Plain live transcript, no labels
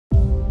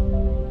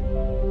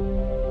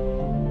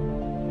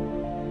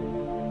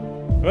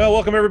Well,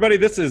 welcome everybody.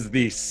 This is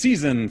the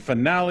season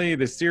finale,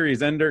 the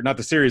series ender, not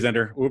the series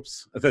ender.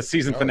 Oops, the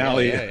season Oh yeah,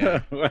 finale. yeah, yeah.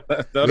 That would We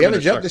have been haven't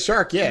a jumped shock. the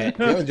shark yet.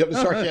 We haven't jumped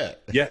the shark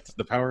yet. Yet,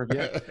 the power of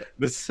yet.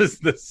 This is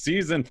the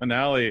season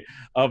finale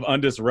of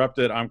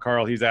Undisrupted. I'm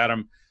Carl. He's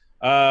Adam.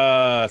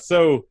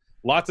 So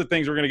lots of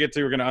things we're going to get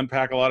to. We're going to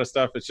unpack a lot of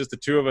stuff. It's just the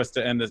two of us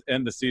to end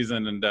the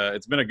season, and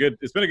it's been a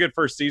good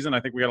first season. I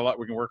think we got a lot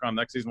we can work on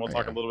next season. We'll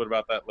talk a Yeah. little bit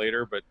about that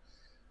later, but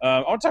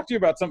I want to talk to you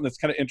about something that's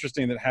kind of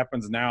interesting that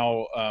happens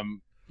now.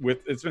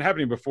 It's been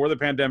happening before the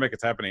pandemic.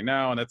 It's happening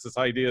now, and it's this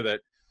idea that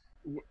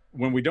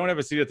when we don't have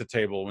a seat at the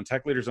table, when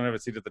tech leaders don't have a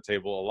seat at the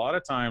table, a lot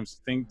of times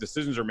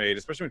decisions are made,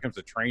 especially when it comes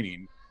to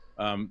training,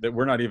 that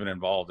we're not even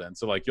involved in.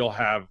 So like you'll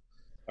have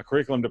a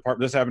curriculum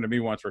department. This happened to me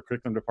once, where a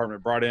curriculum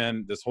department brought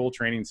in this whole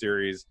training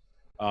series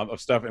of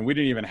stuff, and we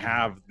didn't even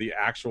have the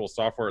actual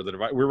software.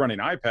 We're running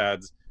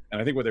iPads, and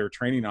I think what they were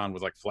training on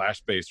was like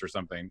Flash based or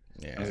something.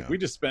 Yeah. I was like, we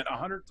just spent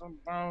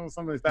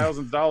something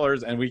thousands of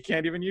dollars, and we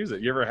can't even use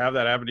it. You ever have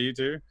that happen to you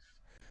too?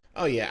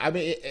 Oh yeah. I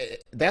mean,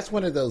 that's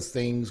one of those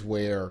things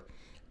where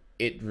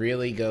it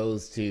really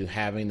goes to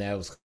having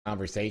those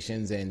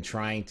conversations and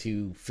trying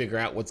to figure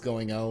out what's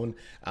going on.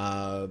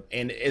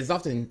 And it's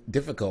often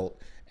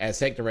difficult as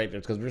tech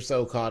directors because we're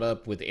so caught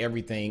up with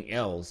everything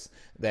else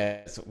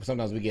that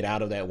sometimes we get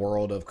out of that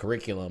world of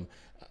curriculum.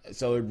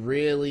 So you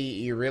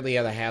really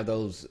have to have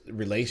those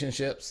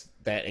relationships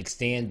that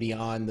extend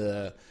beyond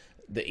the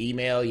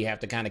email. You have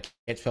to kind of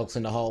catch folks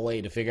in the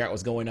hallway to figure out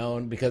what's going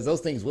on because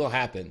those things will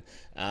happen.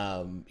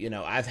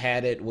 I've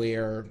had it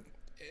where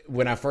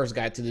when I first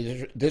got to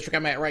the district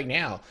I'm at right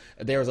now,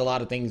 there was a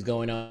lot of things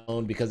going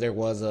on because there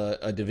was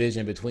a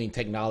division between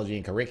technology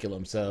and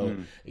curriculum. So,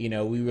 we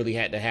really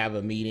had to have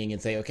a meeting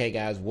and say, okay,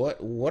 guys, what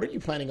are you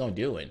planning on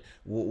doing?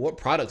 What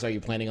products are you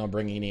planning on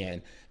bringing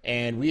in?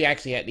 And we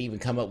actually had to even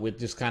come up with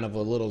just kind of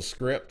a little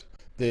script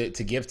to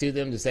give to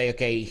them to say,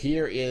 okay,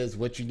 here is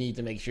what you need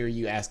to make sure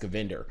you ask a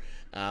vendor.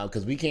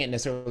 Because we can't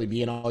necessarily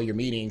be in all your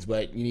meetings,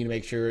 but you need to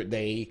make sure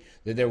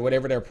that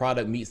whatever their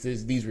product meets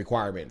these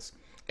requirements.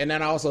 And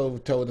then I also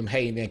told them,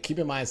 hey, man, keep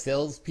in mind,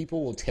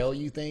 salespeople will tell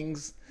you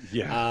things.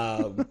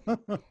 Yeah.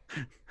 And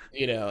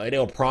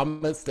they'll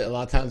promise that a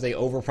lot of times they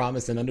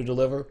overpromise and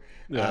underdeliver.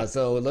 Yeah.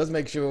 So let's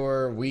make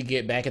sure we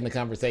get back in the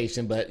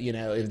conversation. But,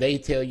 if they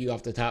tell you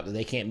off the top that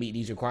they can't meet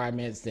these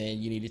requirements, then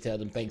you need to tell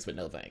them thanks, but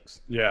no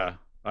thanks. Yeah.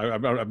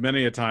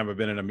 Many a time I've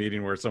been in a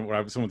meeting where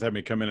someone's had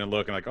me come in and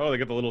look and like, oh, they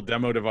got the little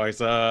demo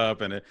device up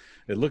and it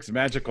looks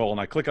magical.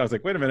 And I click, I was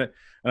like, wait a minute.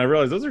 And I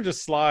realized those are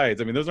just slides.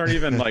 I mean, those aren't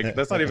even like,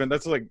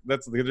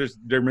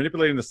 they're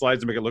manipulating the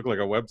slides to make it look like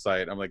a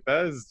website. I'm like,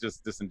 that is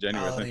just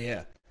disingenuous. Oh,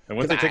 yeah. And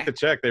once they take the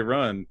check, they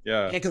run.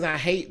 Yeah. Yeah, because I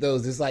hate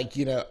those. It's like,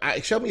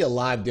 show me a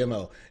live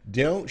demo.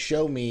 Don't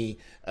show me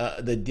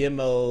the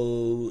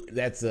demo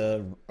that's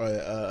a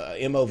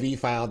MOV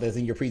file that's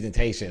in your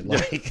presentation.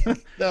 Like, no.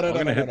 I'm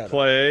going to hit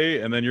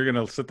play, and then you're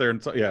going to sit there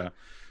and, yeah.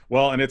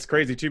 Well, and it's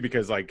crazy, too,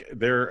 because, like,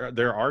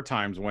 there are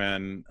times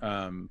when,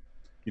 I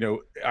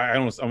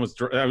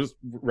almost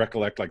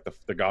recollect, like,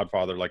 the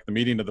Godfather, like, the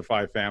meeting of the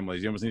five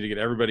families. You almost need to get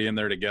everybody in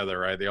there together,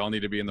 right? They all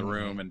need to be in the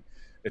room. And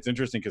it's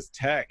interesting because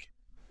tech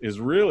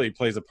really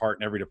plays a part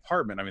in every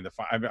department. I mean,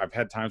 I've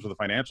had times where the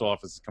financial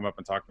office come up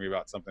and talk to me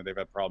about something they've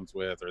had problems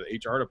with, or the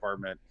HR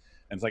department,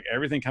 and it's like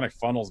everything kind of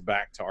funnels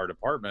back to our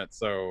department.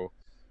 So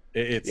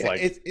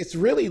it's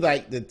really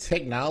like the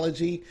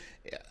technology,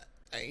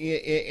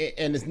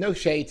 and there's no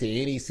shade to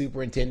any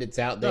superintendents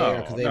out there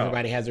because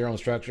everybody has their own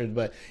structures,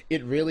 but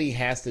it really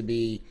has to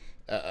be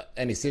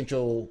an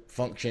essential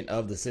function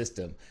of the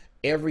system.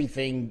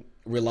 Everything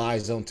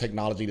relies on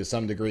technology to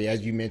some degree,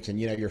 as you mentioned.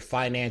 Your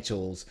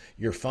financials,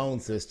 your phone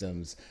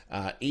systems,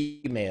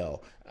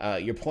 email,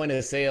 your point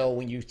of sale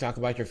when you talk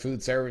about your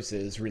food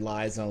services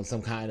relies on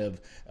some kind of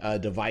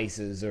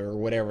devices or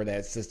whatever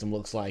that system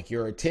looks like.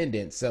 Your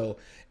attendance, so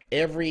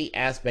every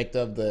aspect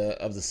of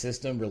the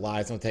system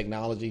relies on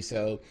technology.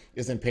 So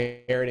it's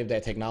imperative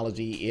that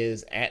technology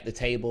is at the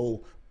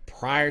table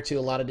prior to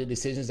a lot of the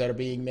decisions that are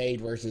being made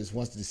versus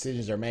once the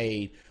decisions are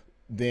made,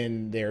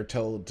 then the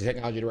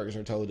technology directors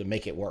are told to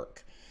make it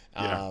work.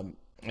 Yeah.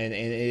 And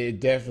it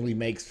definitely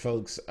makes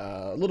folks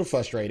a little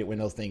frustrated when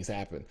those things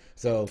happen.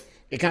 So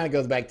it kind of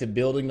goes back to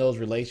building those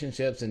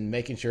relationships and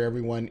making sure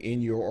everyone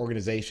in your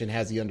organization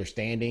has the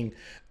understanding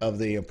of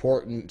the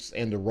importance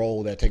and the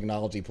role that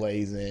technology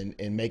plays in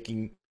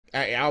making.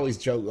 I always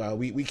joke,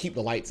 we keep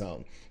the lights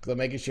on because I'm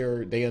making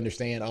sure they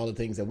understand all the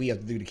things that we have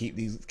to do to keep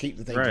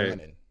the things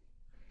running.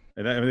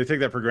 And they take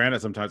that for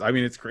granted sometimes. I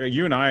mean, it's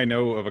you and I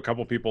know of a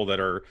couple people that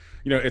are,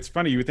 it's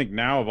funny. You think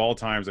now of all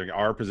times, like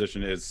our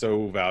position is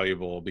so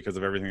valuable because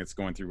of everything that's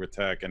going through with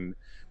tech.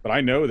 But I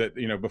know that,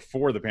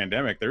 before the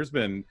pandemic, there's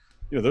been,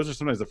 those are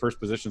sometimes the first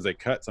positions they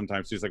cut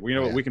sometimes. So it's like,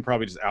 what, we can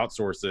probably just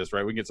outsource this,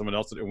 right? We can get someone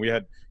else to do.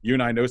 And you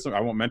and I know I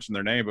won't mention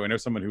their name, but we know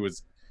someone who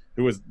was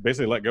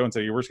basically let go and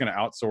say, we're just going to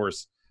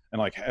outsource. And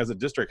like, as a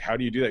district, how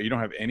do you do that? You don't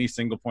have any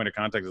single point of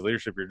contact as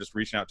leadership. You're just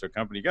reaching out to a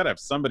company. You got to have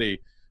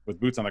somebody with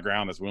boots on the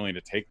ground that's willing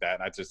to take that.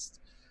 And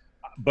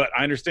but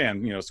I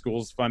understand,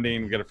 schools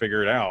funding, we got to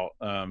figure it out.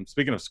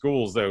 Speaking of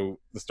schools, though,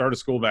 the start of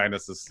school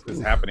madness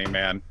is happening,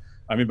 man.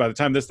 I mean, by the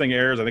time this thing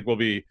airs, I think we'll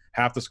be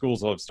half the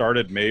schools will have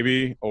started,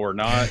 maybe or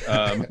not.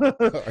 I don't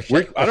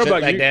know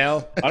about back you.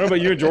 down. I don't know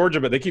about you in Georgia,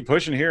 but they keep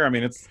pushing here. I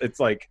mean, it's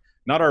like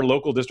not our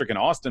local district in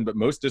Austin, but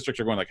most districts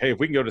are going like, hey, if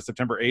we can go to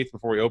September 8th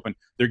before we open,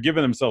 they're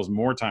giving themselves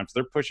more time, so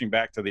they're pushing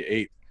back to the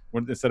 8th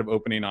instead of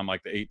opening on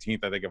like the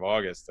 18th, I think, of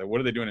August. So what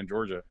are they doing in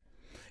Georgia?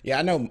 Yeah,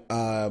 I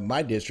know.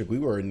 My district, we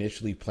were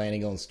initially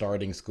planning on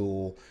starting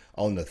school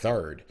on the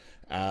 3rd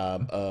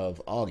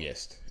of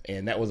August,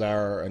 and that was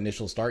our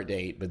initial start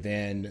date. But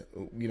then,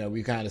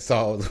 we kind of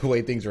saw the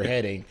way things were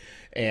heading,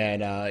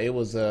 and it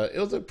was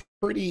a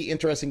pretty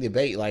interesting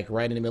debate. Like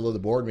right in the middle of the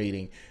board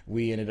meeting,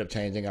 we ended up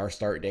changing our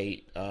start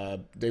date.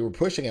 They were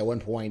pushing at one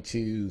point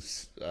to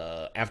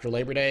after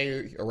Labor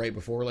Day or right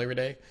before Labor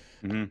Day.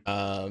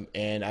 Mm-hmm.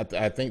 And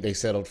I think they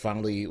settled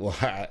finally. Well,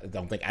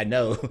 I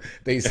know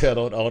they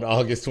settled on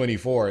August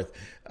 24th.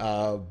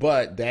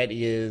 But that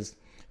is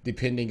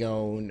depending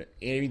on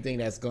anything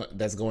that's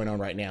going on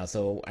right now.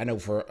 So I know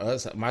for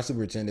us, my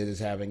superintendent is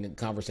having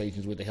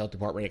conversations with the health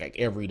department like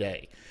every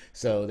day.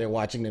 So they're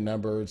watching the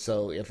numbers.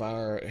 So if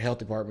our health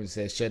department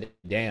says shut it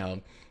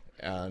down,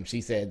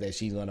 she said that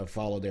she's going to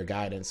follow their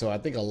guidance. So I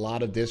think a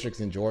lot of districts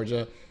in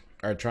Georgia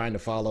are trying to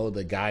follow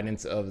the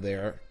guidance of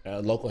their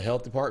local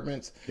health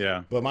departments.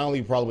 Yeah. But my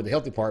only problem with the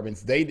health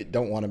departments, they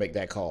don't want to make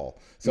that call.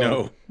 So,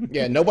 no.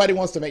 Yeah, nobody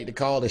wants to make the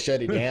call to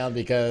shut it down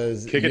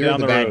because Kick it you're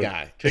down the road. bad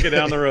guy. Kick it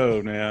down the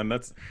road, man.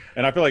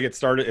 And I feel like it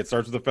starts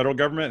with the federal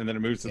government and then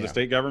it moves to the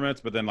state governments.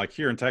 But then like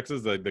here in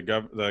Texas,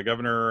 the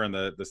governor and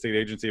the state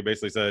agency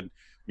basically said,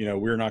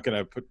 we're not going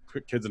to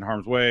put kids in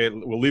harm's way.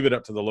 We'll leave it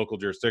up to the local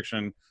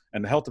jurisdiction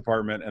and the health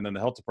department. And then the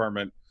health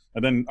department,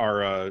 and then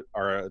our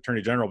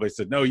attorney general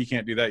basically said, no, you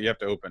can't do that. You have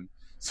to open.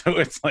 So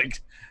it's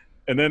like,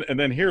 and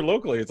then here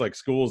locally, it's like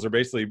schools are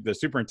basically, the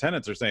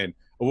superintendents are saying,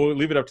 well, we'll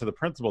leave it up to the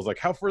principals. Like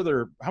how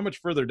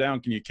much further down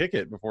can you kick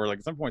it before, like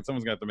at some point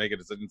someone's gonna have to make a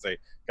decision and say,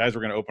 guys,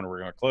 we're going to open or we're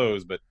going to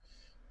close. But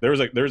there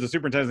was a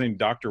superintendent named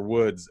Dr.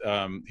 Woods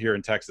here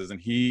in Texas. And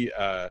he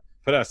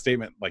put out a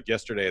statement like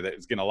yesterday that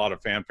is getting a lot of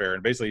fanfare.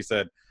 And basically he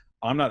said,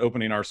 I'm not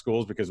opening our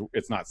schools because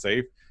it's not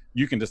safe.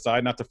 You can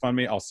decide not to fund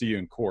me. I'll see you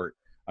in court.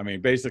 I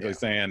mean, basically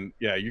saying,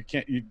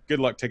 good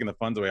luck taking the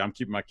funds away. I'm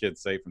keeping my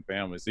kids safe and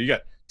families. So you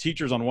got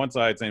teachers on one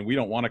side saying, we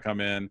don't want to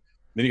come in.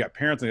 Then you got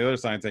parents on the other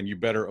side saying, you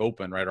better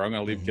open, right? Or I'm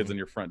going to leave kids in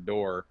your front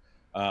door.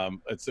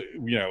 It's,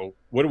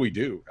 what do we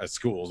do as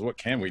schools? What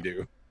can we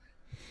do?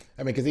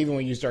 I mean, because even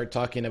when you start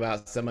talking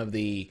about some of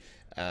the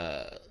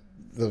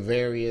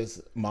various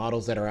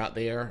models that are out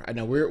there, I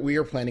know we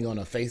are planning on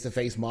a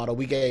face-to-face model.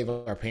 We gave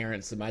our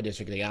parents in my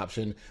district the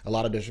option. A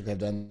lot of districts have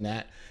done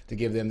that to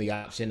give them the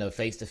option of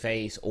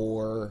face-to-face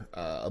or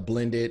a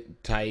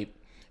blended type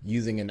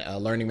using a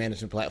learning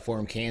management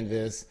platform,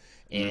 Canvas,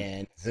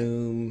 and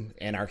Zoom,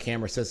 and our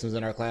camera systems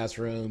in our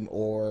classroom,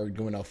 or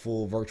doing a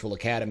full virtual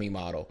academy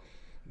model.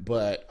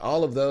 But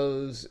all of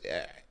those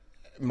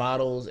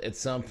models at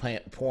some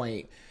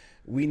point,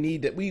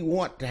 we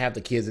want to have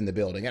the kids in the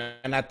building,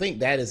 and I think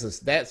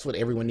that's what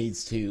everyone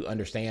needs to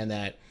understand.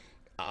 That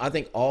I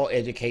think all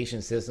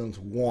education systems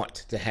want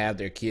to have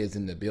their kids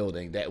in the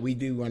building. That we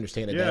do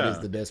understand that is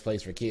the best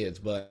place for kids,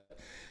 but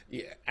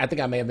I think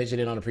I may have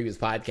mentioned it on a previous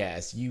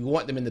podcast. You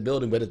want them in the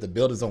building, but if the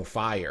building's on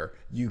fire,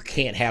 you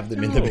can't have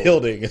them in the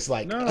building. It's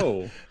like,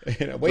 no,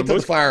 wait till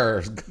the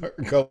fire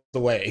goes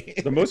away.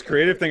 The most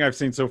creative thing I've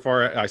seen so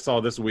far, I saw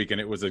this week, and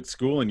it was a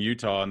school in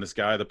Utah, and this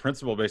guy, the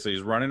principal, basically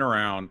is running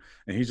around,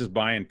 and he's just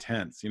buying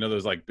tents.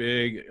 Those like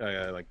big,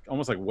 like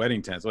almost like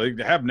wedding tents. Well,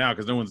 they have now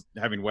because no one's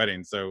having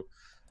weddings. So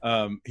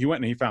he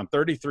went and he found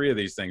 33 of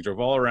these things, drove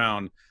all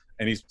around,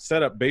 and he's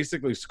set up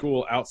basically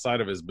school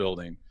outside of his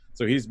building.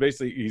 So he's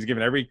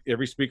given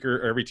every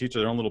speaker, every teacher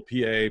their own little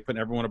PA,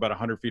 putting everyone about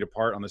 100 feet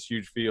apart on this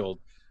huge field.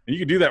 And you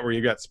can do that where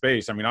you've got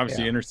space. I mean,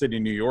 obviously inner city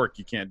New York,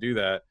 you can't do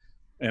that.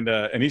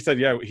 And he said,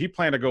 he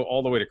planned to go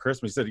all the way to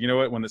Christmas. He said, you know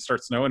what, when it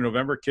starts snowing in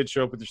November, kids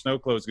show up with their snow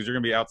clothes because you're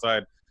going to be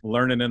outside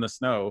learning in the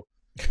snow.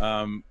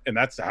 And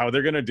that's how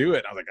they're going to do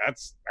it. I was like,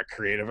 that's a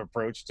creative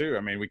approach too.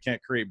 I mean, we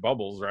can't create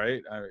bubbles,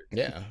 right?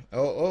 Yeah.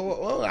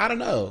 Oh, I don't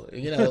know.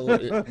 The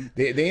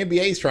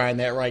NBA's trying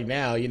that right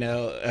now.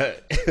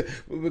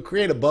 We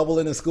create a bubble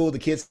in the school. The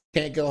kids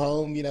can't go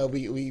home.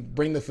 We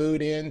bring the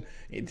food in.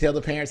 Tell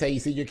the parents, hey, you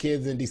see your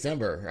kids in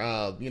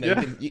December.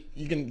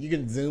 You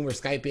can Zoom or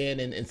Skype in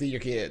and see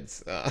your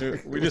kids.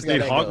 We just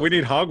need we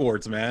need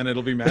Hogwarts, man.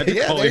 It'll be magical.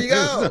 Yeah, there you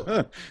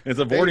go. It's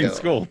a boarding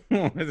school.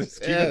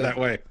 Just keep it that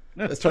way.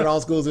 Let's turn all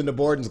schools into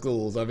boarding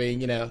schools. I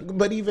mean,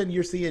 but even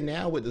you're seeing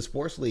now with the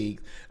sports league,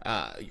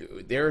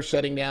 they're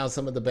shutting down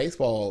some of the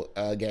baseball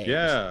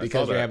games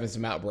because they're having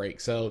some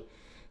outbreaks. So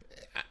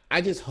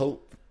I just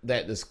hope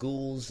that the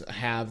schools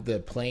have the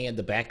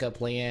backup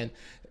plan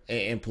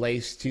in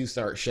place to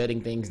start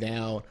shutting things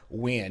down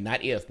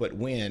not if, but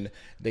when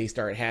they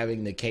start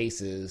having the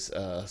cases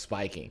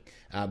spiking,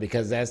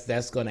 because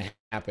that's going to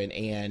happen.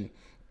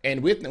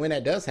 And when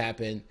that does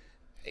happen,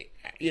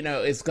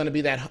 it's going to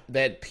be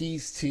that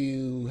piece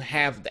to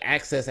have the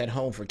access at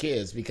home for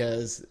kids,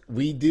 because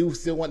we do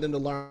still want them to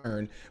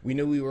learn. We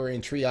knew we were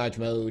in triage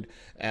mode,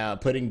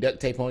 putting duct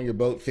tape on your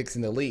boat,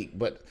 fixing the leak,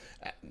 but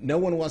no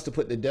one wants to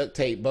put the duct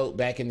tape boat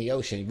back in the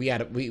ocean. We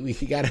got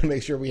to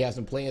make sure we have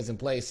some plans in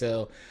place.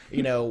 So,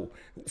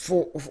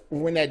 for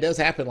when that does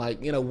happen,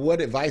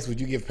 what advice would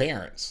you give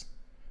parents?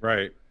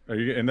 Right.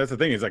 And that's the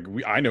thing is, like,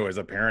 I know as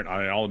a parent,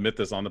 I'll admit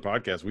this on the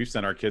podcast, we've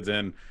sent our kids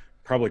in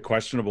probably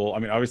questionable. I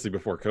mean, obviously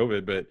before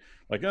COVID, but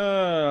like,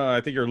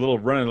 I think you're a little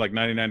running like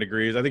 99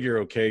 degrees. I think you're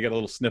okay. You got a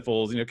little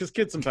sniffles, because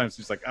kids sometimes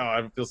just like, oh,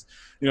 I feel,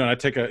 and I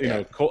take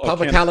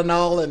Papa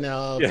Tylenol and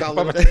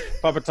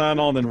Papa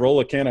Tylenol, and then roll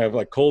a can of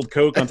like cold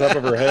Coke on top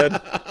of her head.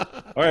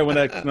 All right, when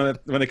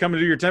they come to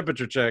do your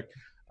temperature check.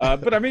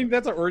 But I mean,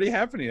 that's already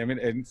happening. I mean,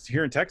 and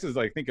here in Texas,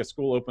 I think a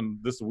school opened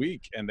this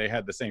week and they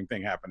had the same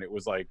thing happen. It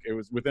was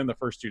within the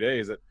first 2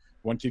 days that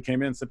one kid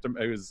came in,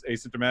 it was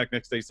asymptomatic,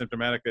 next day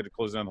symptomatic. They had to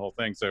close down the whole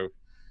thing. So,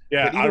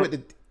 yeah. But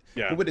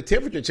even with the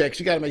temperature checks,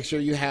 you got to make sure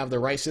you have the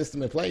right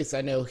system in place. I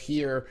know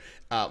here,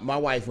 my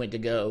wife went to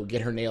go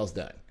get her nails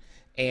done.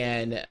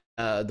 And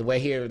the way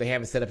here they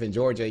have it set up in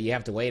Georgia, you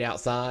have to wait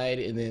outside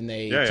and then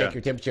they check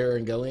your temperature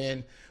and go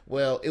in.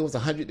 Well, it was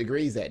 100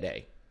 degrees that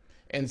day.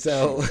 And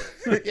so,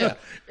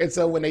 And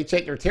so when they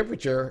checked her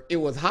temperature, it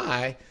was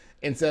high.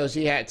 And so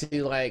she had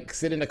to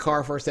sit in the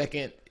car for a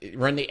second,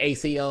 run the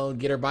AC on,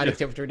 get her body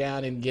temperature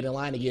down, and get in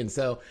line again.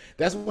 So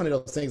that's one of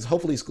those things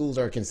hopefully schools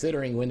are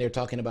considering when they're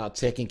talking about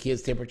checking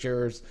kids'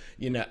 temperatures,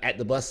 at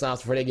the bus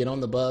stops before they get on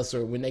the bus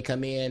or when they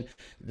come in.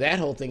 That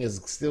whole thing is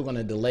still going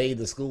to delay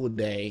the school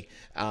day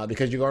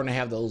because you're going to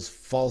have those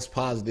false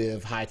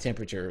positive high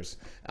temperatures.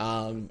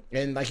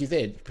 And like you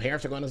said,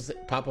 parents are going to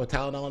pop a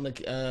Tylenol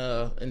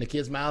in the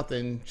kid's mouth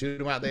and shoot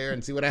them out there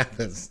and see what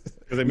happens.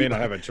 Because they may not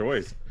have a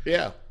choice.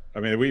 Yeah. I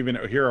mean, we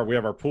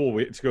have our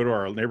pool. To go to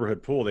our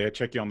neighborhood pool, they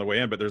check you on the way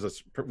in, but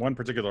there's one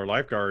particular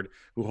lifeguard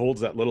who holds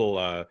that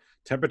little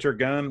temperature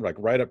gun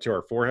right up to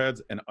our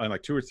foreheads, and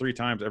like 2 or 3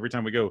 times every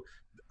time we go,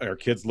 our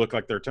kids look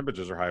like their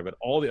temperatures are high, but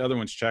all the other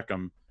ones check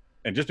them.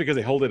 And just because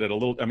they hold it at a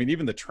little, I mean,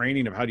 even the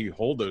training of how do you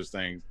hold those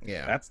things,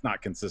 that's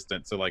not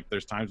consistent. So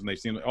there's times when they've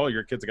seen, oh,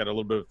 your kid's got a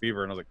little bit of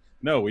fever, and I was like,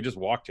 no, we just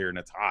walked here and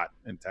it's hot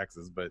in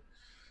Texas, but.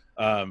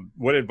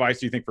 What advice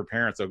do you think for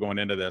parents though going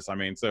into this? I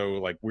mean,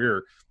 so I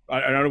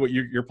don't know what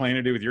you're planning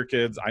to do with your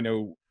kids. I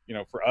know,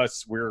 for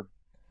us,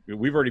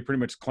 we've already pretty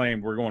much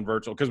claimed we're going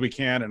virtual because we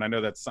can, and I know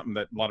that's something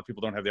that a lot of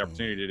people don't have the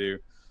opportunity to do.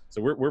 So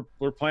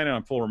we're planning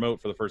on full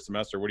remote for the first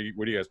semester. What are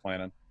you guys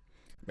planning?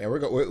 Man,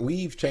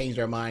 we've changed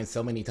our minds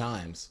so many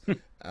times.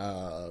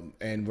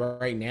 And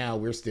right now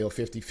we're still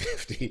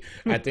 50-50.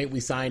 I think we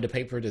signed a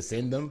paper to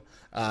send them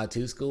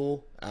to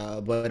school.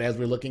 But as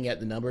we're looking at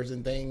the numbers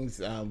and things,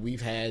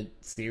 we've had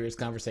serious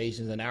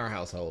conversations in our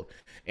household.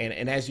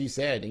 And as you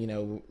said,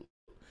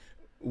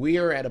 we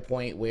are at a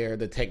point where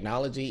the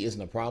technology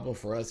isn't a problem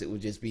for us. It would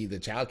just be the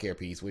childcare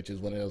piece, which is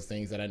one of those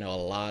things that I know a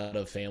lot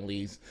of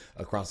families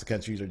across the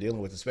country are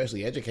dealing with,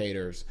 especially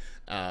educators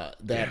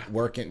that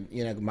work in,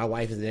 my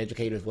wife is an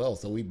educator as well.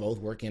 So we both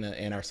work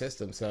in our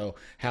system. So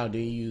how do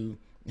you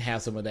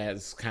have some of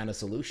that kind of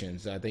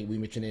solutions? I think we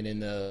mentioned it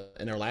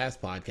in our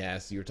last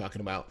podcast. You were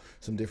talking about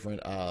some different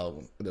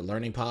the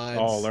learning pods.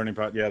 Oh, learning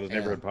pod. Yeah, the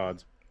neighborhood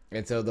pods.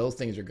 And so those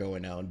things are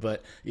going on.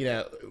 But,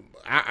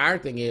 our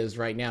thing is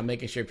right now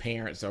making sure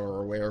parents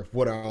are aware of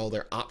what all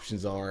their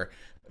options are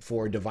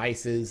for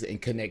devices and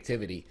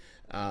connectivity.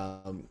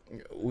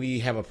 We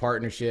have a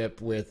partnership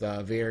with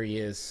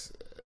various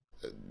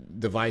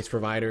device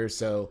providers.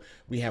 So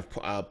we have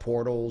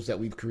portals that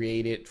we've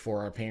created for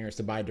our parents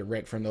to buy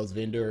direct from those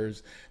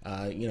vendors,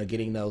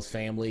 getting those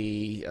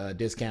family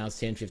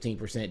discounts,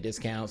 10-15%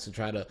 discounts to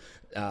try to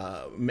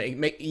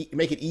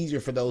make it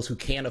easier for those who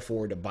can't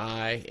afford to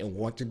buy and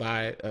want to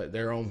buy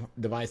their own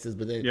devices.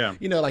 But then,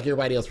 like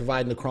everybody else,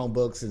 providing the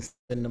Chromebooks and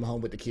sending them home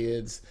with the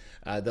kids,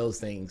 those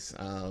things.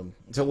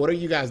 So what are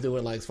you guys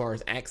doing as far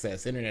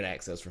as internet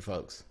access for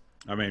folks?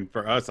 I mean,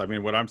 for us,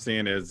 what I'm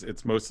seeing is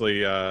it's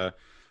mostly,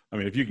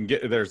 if you can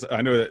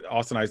I know that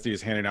Austin ISD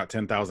is handing out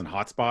 10,000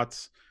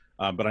 hotspots,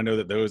 but I know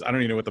that I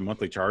don't even know what the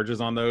monthly charge is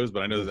on those,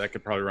 but I know that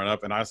could probably run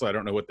up. And also, I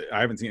don't know I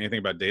haven't seen anything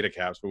about data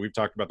caps, but we've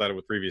talked about that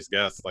with previous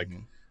guests.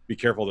 Be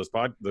careful those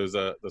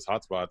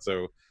hotspots.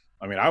 So,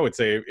 I would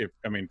say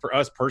for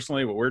us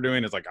personally, what we're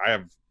doing is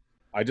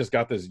I just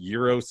got this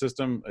Eero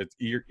system. It's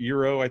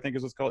Eero, I think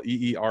is what's called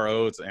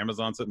EERO. It's an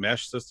Amazon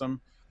mesh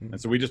system. And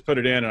so we just put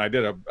it in, and I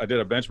did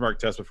a benchmark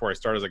test before I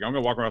started. I was like, I'm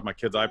going to walk around with my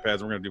kids' iPads,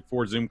 and we're going to do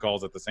 4 Zoom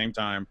calls at the same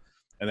time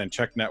and then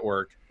check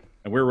network.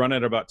 And we're running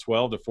at about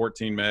 12 to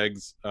 14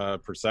 megs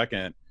per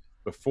second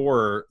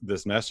before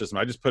this mesh system.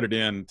 I just put it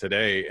in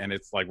today, and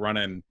it's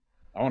running,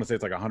 I want to say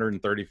it's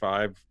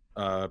 135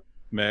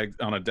 megs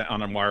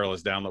on a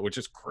wireless download, which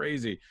is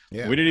crazy.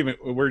 Yeah.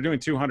 We're doing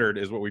 200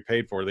 is what we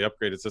paid for the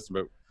upgraded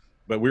system,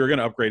 but we were going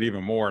to upgrade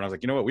even more. And I was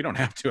like, you know what? We don't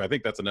have to. I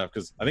think that's enough,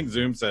 because I think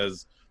Zoom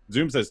says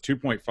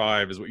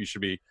 2.5 is what you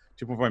should be,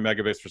 2.5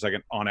 megabits per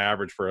second on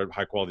average for a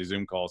high quality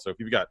Zoom call. So if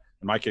you've got,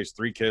 in my case,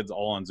 3 kids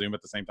all on Zoom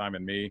at the same time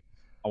and me,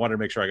 I wanted to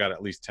make sure I got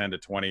at least 10 to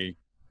 20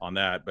 on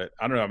that. But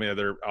I don't know. I mean, are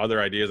there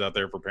other ideas out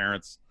there for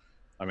parents?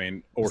 I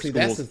mean, or See,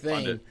 that's schools the to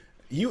fund it? thing.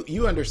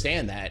 You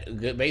understand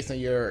that based on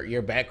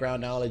your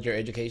background knowledge, your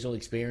educational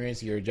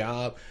experience, your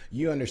job.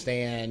 You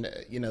understand,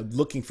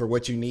 looking for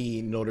what you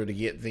need in order to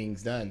get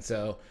things done.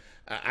 So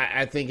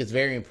I think it's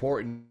very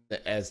important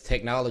as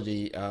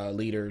technology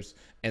leaders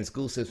and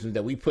school systems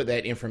that we put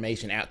that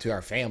information out to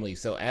our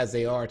families. So as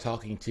they are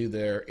talking to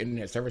their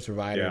internet service Yeah.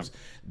 providers,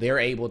 they're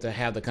able to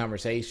have the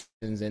conversations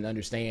and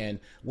understand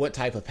what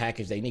type of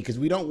package they need. Because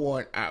we don't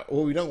want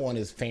what we don't want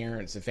is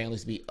parents and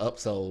families to be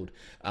upsold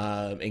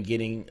and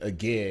getting a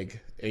gig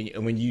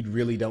when you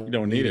really You don't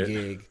don't need need a it.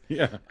 gig.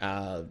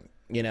 Yeah.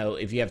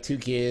 If you have two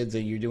kids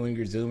and you're doing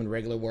your Zoom and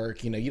regular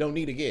work, you don't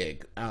need a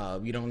gig.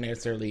 You don't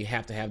necessarily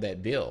have to have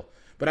that bill.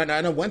 But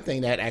I know one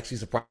thing that actually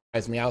surprised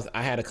me.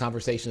 I had a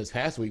conversation this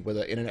past week with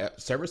an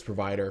internet service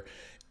provider,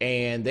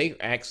 and they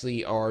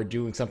actually are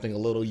doing something a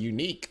little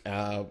unique.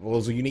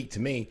 Was unique to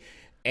me,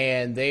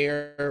 and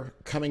they're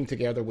coming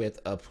together with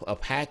a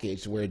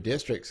package where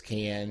districts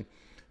can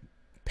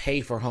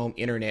pay for home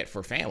internet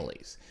for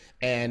families,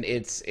 and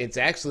it's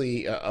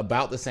actually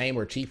about the same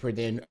or cheaper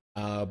than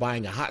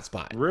buying a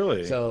hotspot.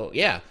 Really? So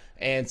yeah,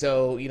 and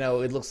so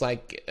it looks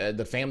like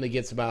the family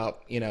gets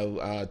about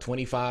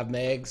 25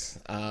 megs.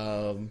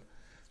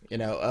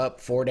 Up,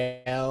 four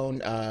down,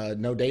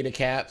 no data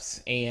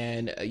caps,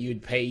 and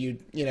you'd pay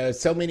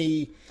so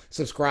many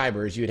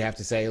subscribers. You'd have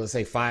to say, let's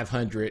say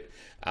 500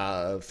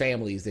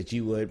 families that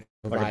you would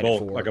provide it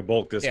for, like a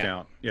bulk yeah.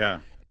 discount.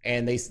 Yeah.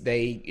 And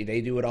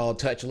they do it all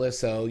touchless.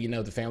 So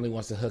the family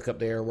wants to hook up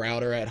their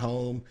router at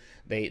home.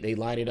 They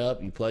light it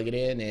up, you plug it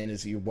in, and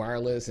it's your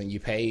wireless, and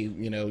you pay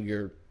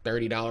your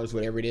 $30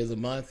 whatever it is a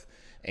month,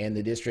 and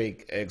the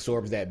district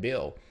absorbs that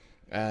bill.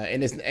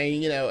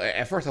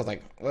 At first I was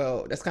like,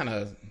 well, that's kind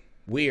of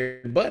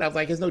weird, but I was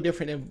like, it's no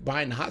different than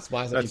buying the hotspots.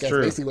 I mean, that's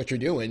true. basically what you're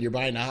doing. You're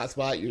buying the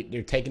hotspot,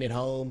 you're taking it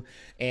home,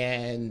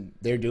 and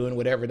they're doing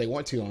whatever they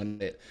want to on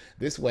it.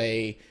 This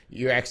way,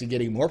 you're actually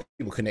getting more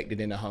people connected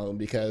in the home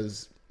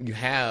because you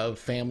have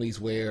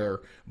families where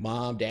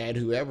mom, dad,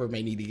 whoever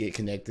may need to get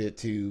connected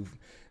to,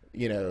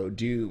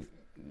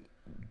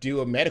 do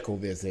a medical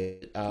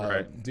visit,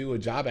 Right. do a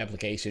job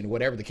application,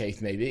 whatever the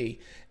case may be.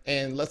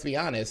 And let's be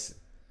honest,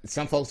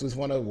 some folks just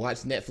want to watch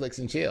Netflix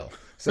and chill.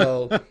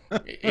 So,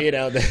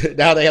 now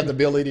they have the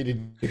ability to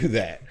do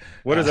that.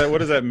 What does that? What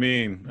does that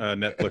mean?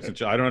 Netflix and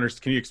chill. I don't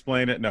understand. Can you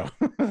explain it? No.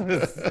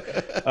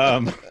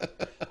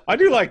 I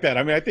do like that.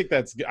 I mean, I think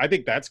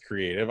that's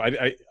creative.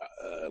 I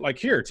like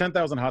here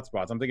 10,000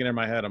 hotspots. I'm thinking in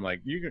my head. I'm like,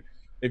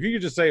 if you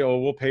could just say, oh,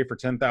 we'll pay for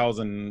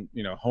 10,000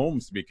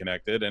 homes to be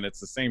connected, and it's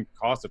the same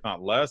cost if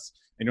not less,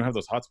 and you don't have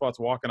those hotspots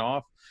walking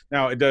off.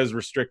 Now it does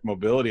restrict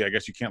mobility. I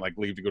guess you can't like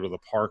leave to go to the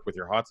park with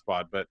your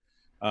hotspot, but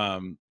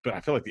I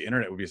feel like the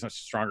internet would be a much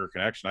stronger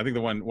connection. I think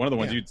one of the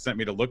ones you sent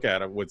me to look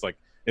at was like,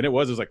 and it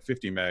was like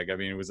 50 meg. I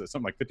mean, it was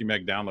something like 50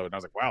 meg download, and I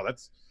was like, wow,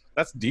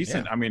 that's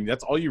decent. Yeah. I mean,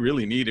 that's all you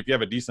really need if you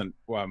have a decent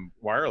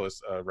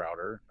wireless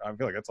router. I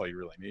feel like that's all you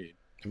really need.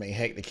 I mean,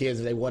 heck, the kids,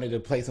 if they wanted to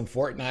play some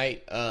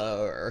Fortnite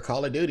or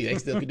Call of Duty, they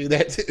still could do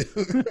that too.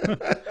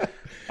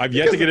 I've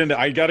yet to get into.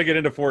 I got to get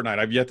into Fortnite.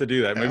 I've yet to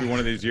do that. Maybe one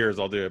of these years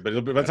I'll do it.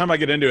 But by the time I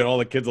get into it, all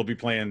the kids will be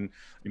playing,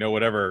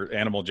 whatever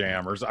Animal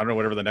Jam or I don't know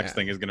whatever the next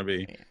thing is going to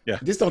be. Yeah.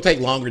 This don't take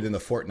longer than the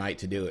Fortnite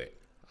to do it.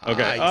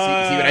 Okay. See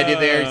what I did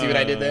there? See what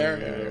I did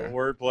there?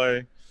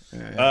 Wordplay.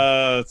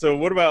 So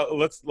what about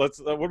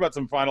what about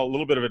some final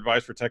little bit of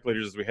advice for tech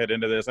leaders as we head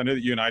into this? I know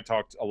that you and I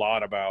talked a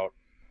lot about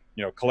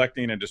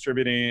collecting and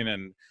distributing,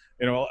 and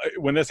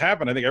when this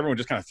happened, I think everyone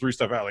just kind of threw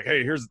stuff out like,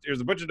 hey, here's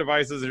a bunch of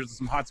devices, here's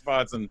some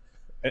hotspots, and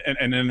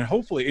then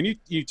hopefully, and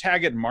you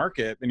tag it and mark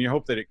it, and you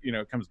hope that it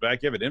comes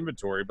back. You have an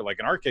inventory, but like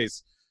in our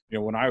case,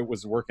 when I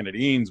was working at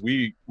Eanes,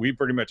 we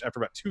pretty much after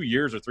about 2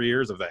 years or 3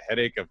 years of the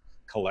headache of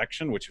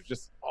collection, which was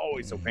just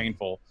always so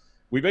painful,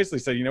 we basically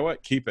said, you know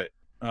what, keep it.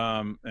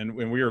 And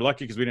we were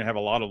lucky because we didn't have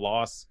a lot of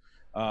loss,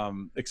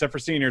 except for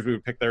seniors, we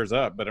would pick theirs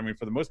up. But I mean,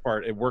 for the most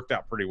part, it worked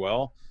out pretty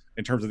well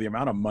in terms of the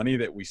amount of money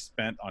that we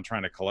spent on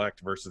trying to collect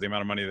versus the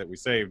amount of money that we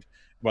saved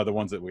by the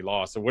ones that we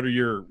lost. So what are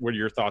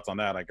your thoughts on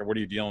that? Like, what are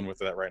you dealing with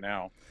that right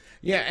now?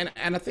 Yeah,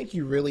 and I think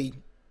you really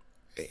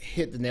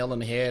hit the nail on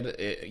the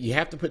head. You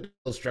have to put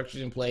those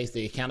structures in place,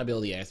 the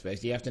accountability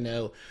aspects. You have to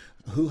know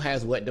who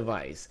has what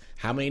device,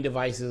 how many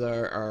devices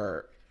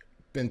are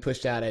been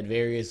pushed out at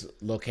various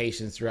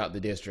locations throughout the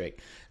district.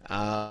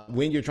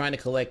 When you're trying to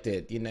collect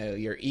it,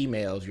 your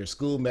emails, your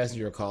school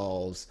messenger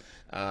calls,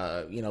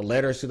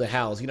 letters to the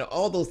house,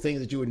 all those things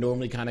that you would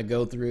normally kind of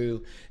go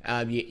through.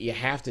 You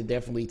have to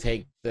definitely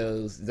take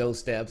those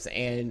steps.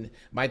 And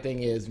my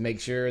thing is make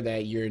sure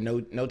that you're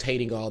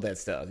notating all that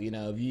stuff.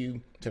 If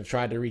you have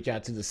tried to reach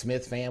out to the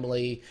Smith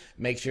family,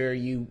 make sure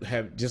you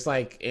have, just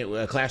like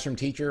a classroom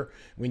teacher,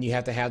 when you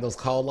have to have those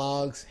call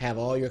logs, have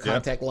all your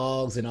contact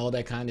logs and all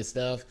that kind of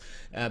stuff.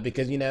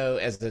 Because,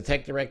 as the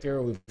tech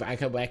director, if I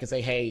come back and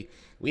say, hey,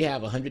 we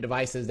have 100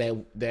 devices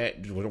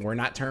that were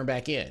not turned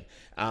back in.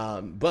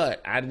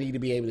 But I need to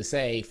be able to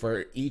say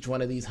for each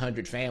one of these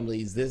 100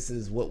 families, this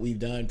is what we've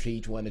done for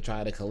each one to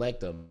try to collect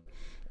them.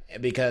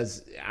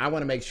 because I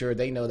want to make sure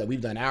they know that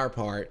we've done our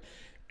part.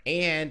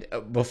 And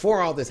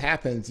before all this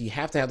happens, you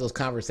have to have those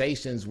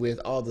conversations with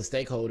all the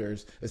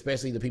stakeholders,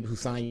 especially the people who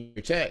sign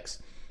your checks,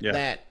 Yeah.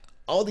 that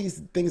all these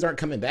things aren't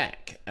coming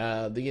back.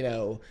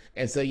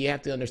 And so you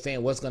have to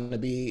understand what's going to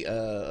be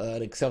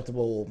an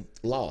acceptable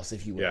loss,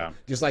 if you will. Yeah.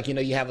 Just like,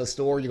 you have a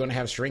store, you're going to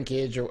have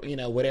shrinkage, or,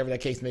 whatever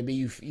that case may be,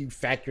 you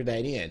factor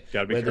that in.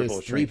 Got to be Whether careful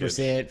it's with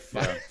 3%,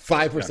 shrinkage.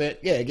 5%.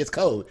 Yeah, it gets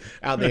cold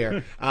out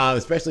there.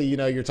 Especially,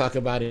 you're talking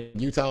about in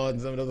Utah and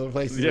some of those other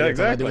places. Yeah,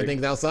 exactly. Doing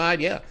things outside.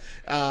 Yeah.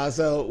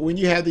 So when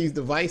you have these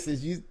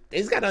devices,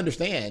 it's got to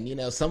understand,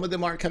 some of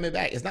them aren't coming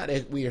back. It's not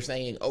that we are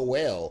saying, oh,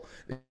 well,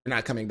 they're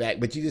not coming back,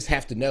 but you just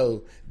have to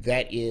know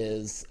that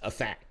is a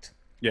fact.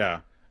 Yeah.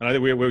 And I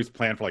think we always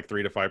planned for like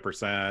 3 to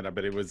 5%,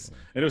 but it was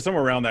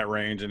somewhere around that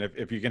range. And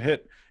if you can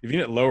hit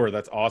lower,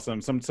 that's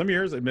awesome. Some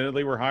years,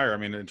 admittedly, were higher. I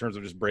mean, in terms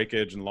of just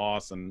breakage and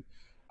loss, and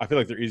I feel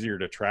like they're easier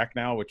to track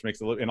now, which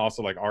makes it and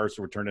also like ours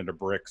were turned into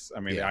bricks. I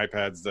mean, The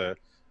iPads,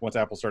 once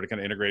Apple started kind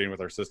of integrating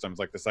with our systems,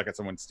 like the second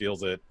someone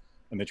steals it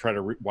and they try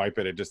to wipe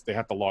it, they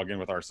have to log in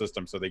with our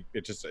system. So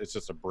it's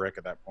just a brick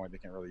at that point. They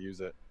can't really use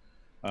it.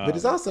 But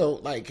it's also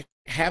like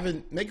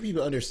making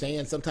people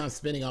understand sometimes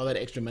spending all that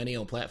extra money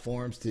on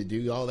platforms to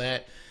do all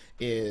that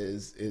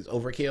is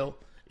overkill.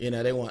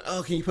 They want,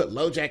 oh, can you put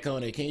LoJack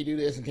on it? Can you do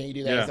this and can you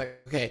do that? Yeah. It's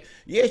like, okay,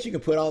 yes, you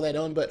can put all that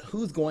on, but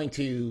who's going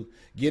to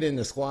get in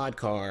the squad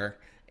car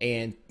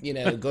and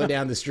go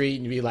down the street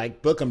and be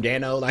like, book him,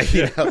 Dano, like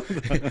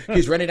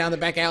he's running down the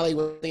back alley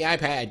with the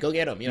iPad, go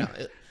get him.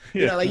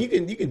 Like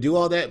you can do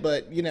all that,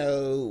 but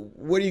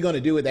what are you going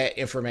to do with that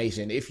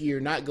information if you're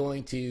not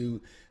going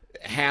to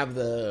have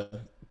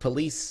the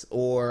police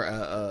or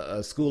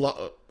a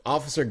school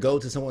officer go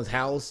to someone's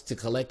house to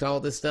collect all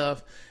this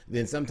stuff?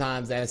 Then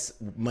sometimes that's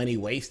money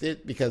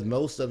wasted, because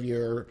most of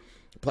your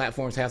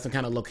platforms have some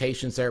kind of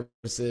location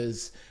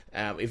services.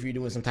 If you're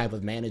doing some type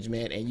of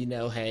management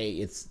and hey,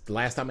 it's the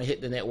last time I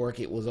hit the network,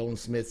 it was on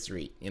Smith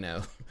Street,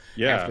 Yeah.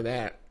 After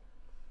that,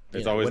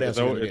 it's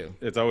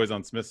always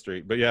on Smith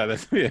Street. But yeah,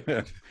 that's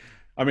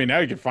I mean, now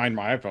you can find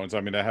my iPhone, so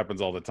I mean that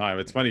happens all the time.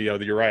 It's funny,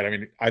 you're right. I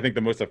mean, I think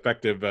the most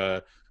effective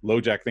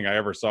LoJack thing I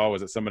ever saw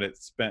was that somebody had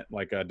spent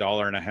like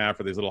 $1.50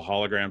 for these little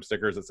hologram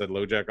stickers that said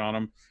LoJack on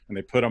them, and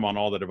they put them on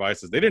all the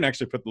devices. They didn't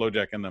actually put the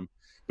LoJack in them,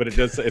 but it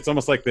does. It's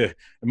almost like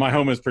my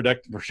home is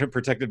protected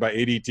by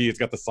ADT. It's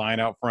got the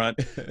sign out front.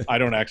 I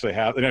don't actually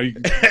have.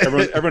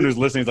 Everyone who's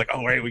listening is like,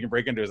 oh wait, we can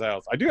break into his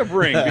house. I do have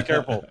Ring. Be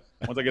careful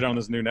once I get on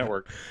this new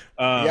network.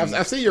 Yeah,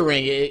 I've seen your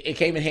Ring. It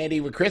came in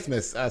handy with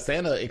Christmas.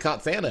 Santa. It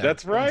caught Santa.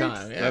 That's right.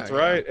 Yeah, that's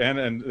right.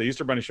 And the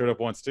Easter Bunny showed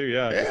up once too.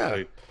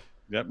 Yeah.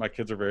 Yeah, my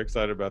kids are very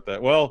excited about that.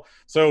 Well,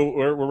 so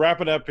we're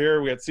wrapping up here.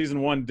 We got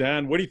season 1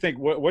 done. What do you think?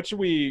 What do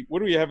we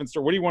have in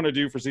store? What do you want to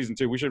do for season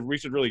 2? We should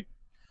really.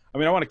 I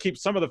mean, I want to keep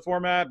some of the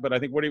format, but I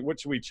think what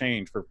should we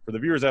change for the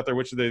viewers out there?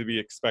 What should they be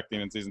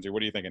expecting in season 2?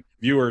 What are you thinking,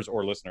 viewers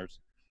or listeners?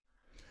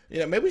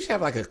 Maybe we should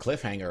have like a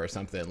cliffhanger or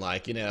something,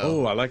 like,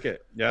 Oh, I like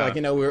it. Yeah. Like,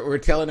 we're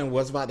telling them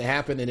what's about to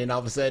happen, and then all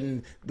of a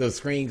sudden the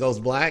screen goes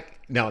black.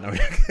 No. We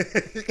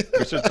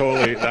should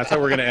totally. That's how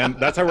we're gonna end.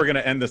 That's how we're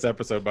gonna end this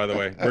episode. By the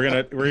way, we're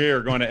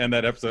going to end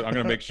that episode. I'm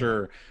gonna make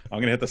sure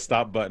I'm gonna hit the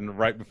stop button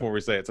right before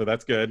we say it. So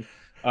that's good.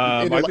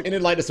 And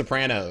then like The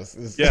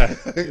Sopranos. Yeah.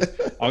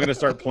 I'm gonna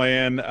start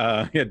playing.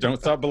 Don't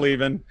Stop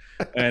Believing,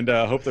 and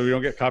hope that we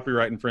don't get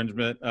copyright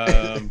infringement.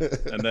 And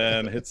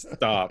then hit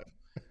stop.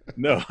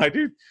 No, I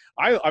do.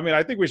 I mean,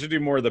 I think we should do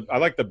more of I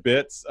like the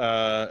bits.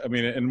 I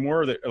mean, and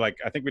more of the, like,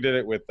 I think we did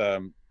it with,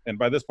 and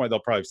by this point they'll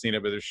probably have seen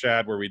it, but there's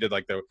Shad where we did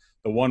like the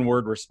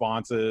 1-word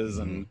responses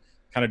and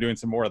kind of doing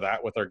some more of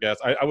that with our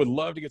guests. I would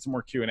love to get some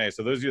more Q&A.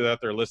 So those of you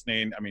out there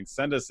listening, I mean,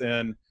 send us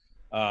in.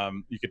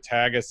 You could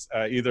tag us,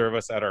 either of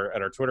us at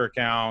our Twitter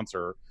accounts,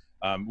 or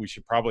we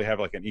should probably have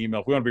like an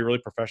email. If we want to be really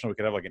professional, we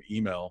could have like an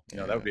email.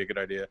 That would be a good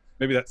idea.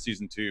 Maybe that's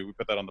season 2. We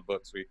put that on the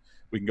books.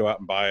 We can go out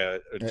and buy a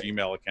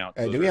Gmail account.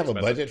 Do we have a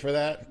budget for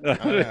that?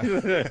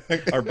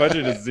 Our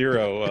budget is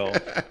 0. Well,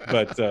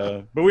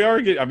 but we are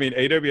getting. I mean,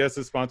 AWS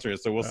is sponsoring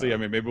us, so we'll see. I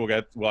mean, maybe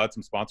we'll add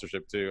some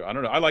sponsorship too. I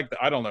don't know. I like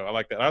that. I don't know. I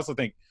like that. I also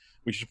think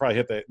we should probably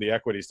hit the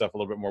equity stuff a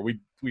little bit more. We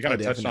kind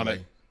of touched on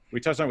it. We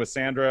touched on it with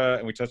Sandra,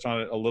 and we touched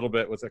on it a little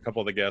bit with a couple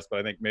of the guests. But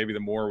I think maybe the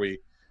more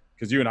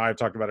because you and I have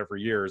talked about it for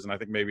years, and I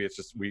think maybe it's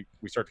just we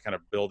start to kind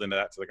of build into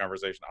that to the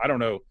conversation. I don't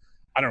know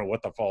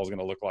what the fall is going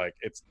to look like.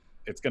 It's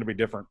going to be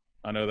different.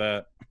 I know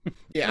that.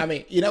 Yeah, I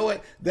mean, you know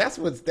what? That's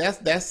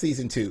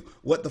season 2.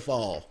 What the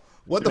fall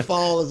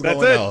is going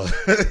on.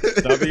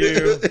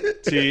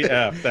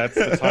 WTF. That's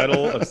the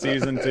title of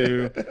season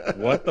 2.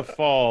 What the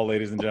fall,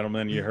 ladies and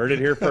gentlemen. You heard it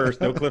here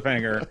first. No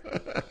cliffhanger.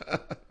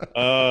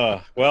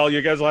 Well,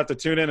 you guys will have to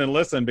tune in and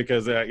listen,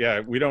 because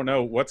we don't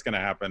know what's going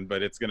to happen,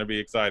 but it's going to be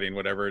exciting,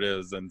 whatever it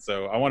is. And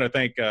so I want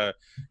to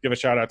give a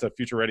shout out to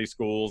Future Ready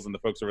Schools and the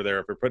folks over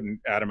there for putting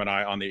Adam and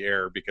I on the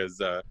air,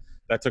 because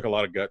that took a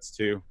lot of guts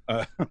too.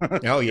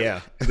 Oh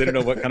yeah. They didn't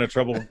know what kind of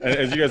trouble,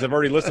 as you guys have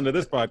already listened to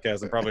this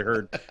podcast and probably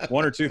heard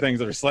 1 or 2 things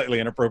that are slightly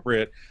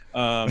inappropriate.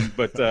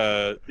 But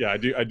I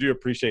do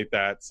appreciate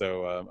that.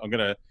 So I'm going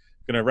to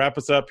going to wrap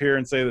us up here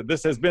and say that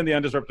this has been the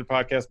Undisrupted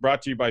Podcast,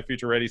 brought to you by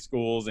Future Ready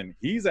Schools. And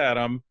he's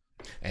Adam.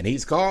 And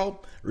he's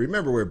Carl.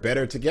 Remember, we're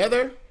better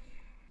together.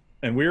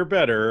 And we're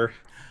better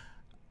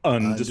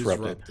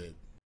undisrupted.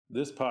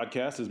 This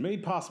podcast is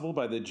made possible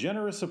by the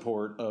generous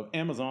support of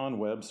Amazon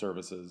Web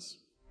Services.